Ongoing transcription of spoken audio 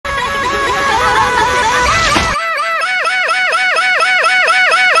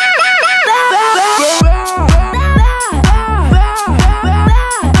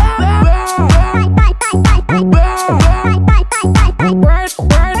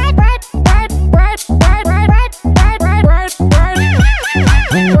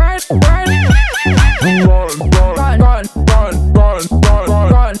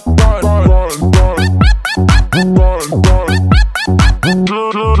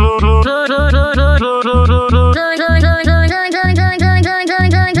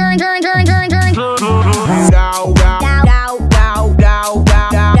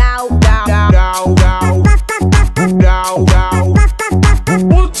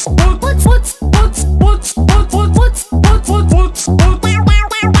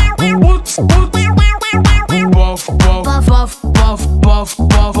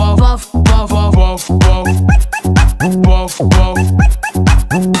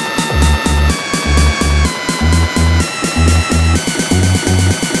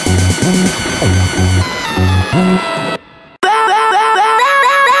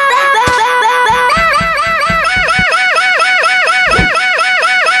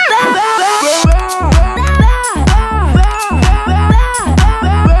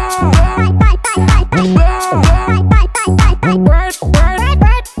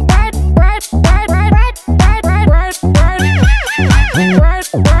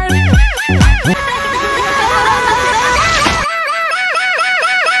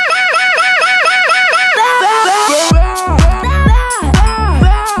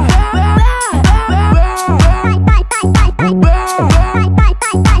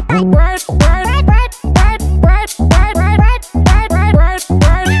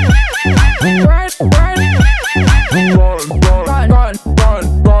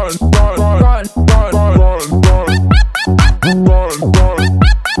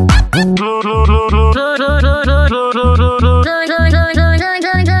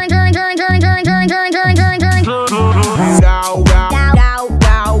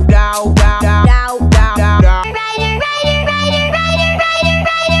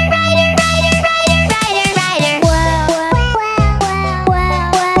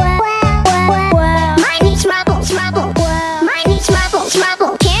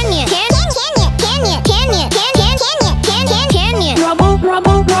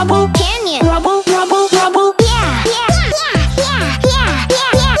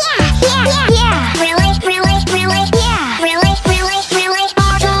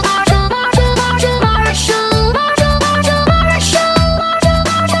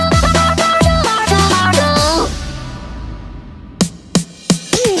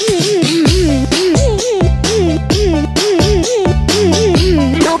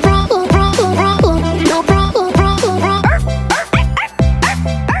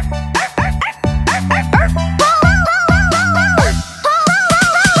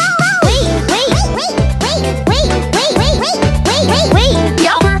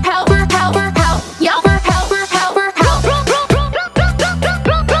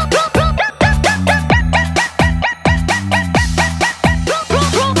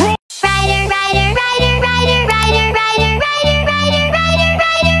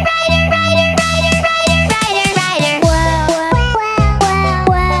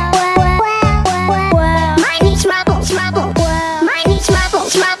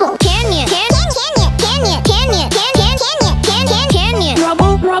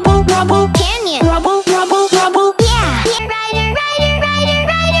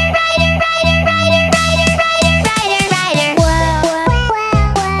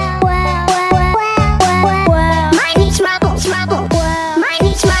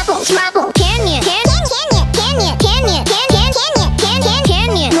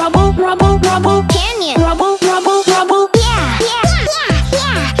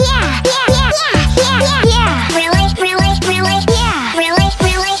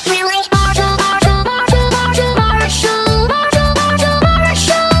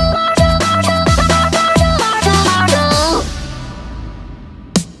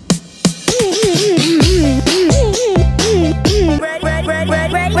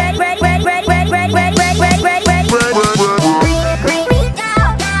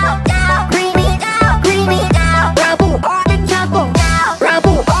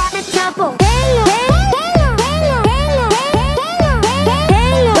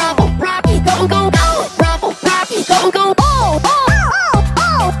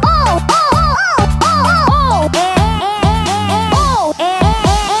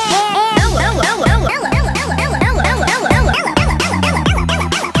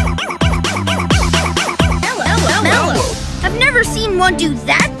Won't do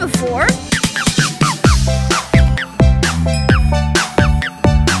that before.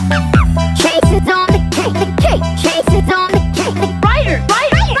 Chases on the cake, chases on the cake. Rider,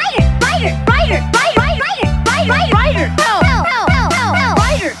 rider, rider, rider, rider, rider, rider, rider, rider.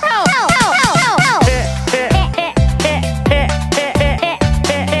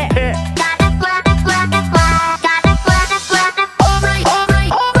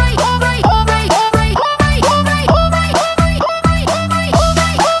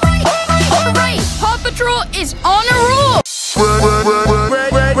 Patrol is on a roll!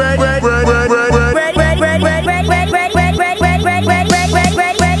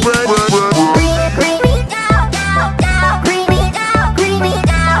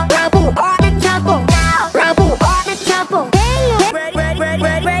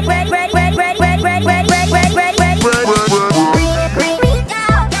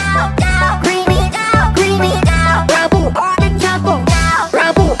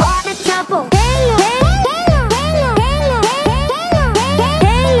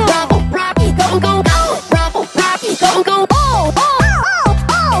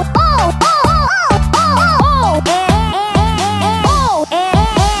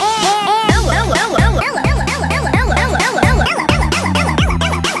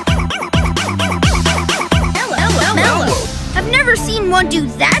 One do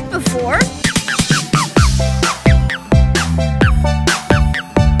that before.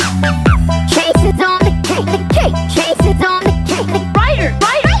 Chases on the cake, chases on the cake. Ryder,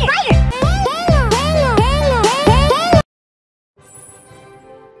 Ryder, Ryder.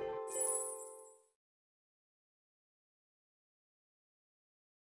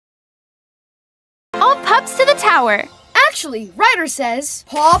 All pups to the tower. Actually, Ryder says,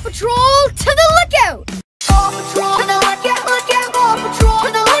 Paw Patrol to the lookout! Paw Patrol to the lookout, lookout! Paw Patrol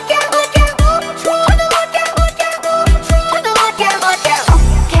to the lookout, lookout! Paw Patrol to the lookout, lookout! Paw Patrol to the lookout, lookout!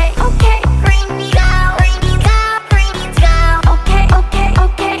 Okay, okay, green means go, green means go, green means go. Okay, okay,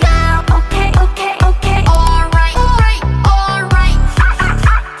 okay, go. Okay, okay, okay. Alright, alright, alright.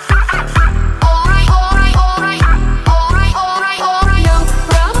 Alright, alright, alright. Alright, alright, alright. No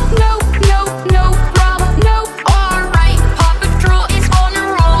problem, no, no, no problem, no. Alright, Paw Patrol is on a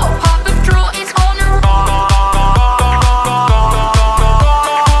roll. Paw Patrol is on a roll.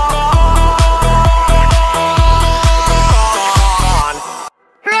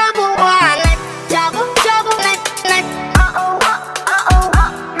 Rubble one, double, double, net. Uh-oh, uh-oh,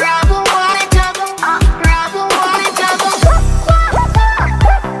 rubble one, double, rubble one, double.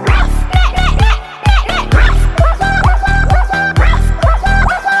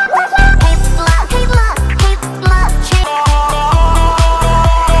 Hey, love, chase.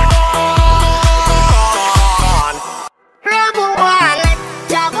 Rubble one,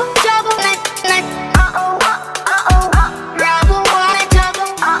 double, double, net. Uh-oh, rubble one,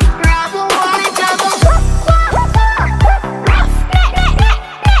 double, rubble one, double.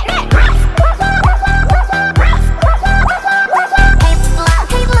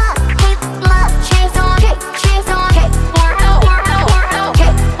 Hey, love, chase on, chase on. Or help, or help, or help.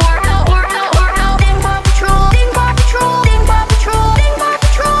 Or help, or help, or help. Ding Paw Patrol, ding Paw Patrol, ding Paw Patrol, ding Paw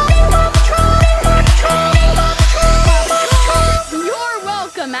Patrol, ding Paw Patrol, ding Paw Patrol, ding Paw Patrol. You're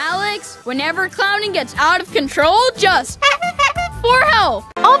welcome, Alex. Whenever clowning gets out of control, just for help.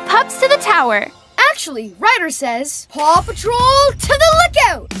 All pups to the tower. Actually, Ryder says, Paw Patrol to the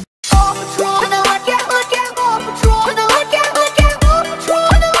lookout!